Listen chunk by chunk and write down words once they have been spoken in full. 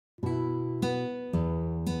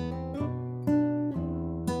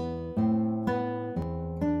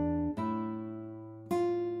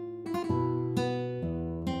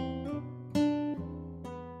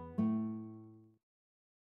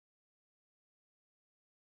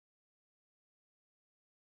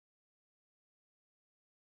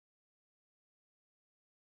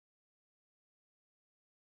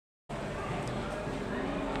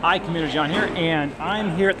Hi, Camino John here, and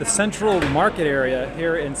I'm here at the Central Market area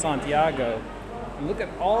here in Santiago. And look at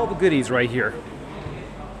all the goodies right here.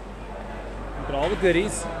 Look at all the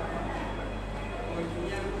goodies.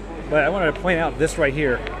 But I wanted to point out this right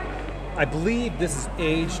here. I believe this is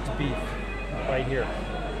aged beef right here.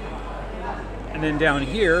 And then down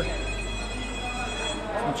here,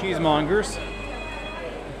 some cheesemongers,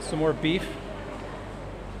 some more beef.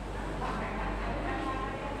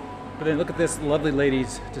 But then look at this lovely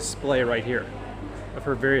lady's display right here of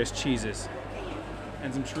her various cheeses.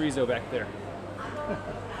 And some chorizo back there.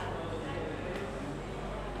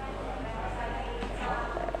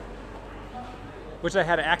 Wish I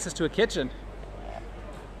had access to a kitchen.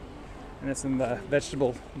 And there's some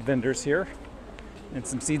vegetable vendors here. And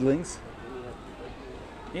some seedlings.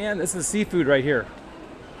 And this is seafood right here.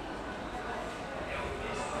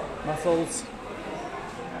 Mussels,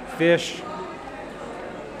 fish.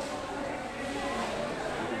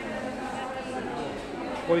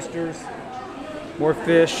 Oysters, more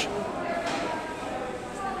fish.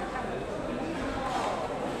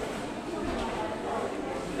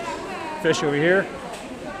 Fish over here.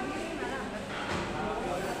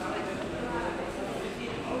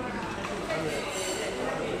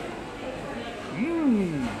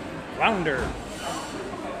 Flounder.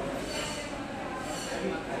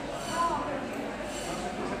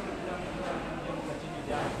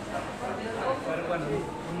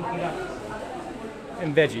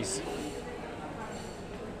 And veggies.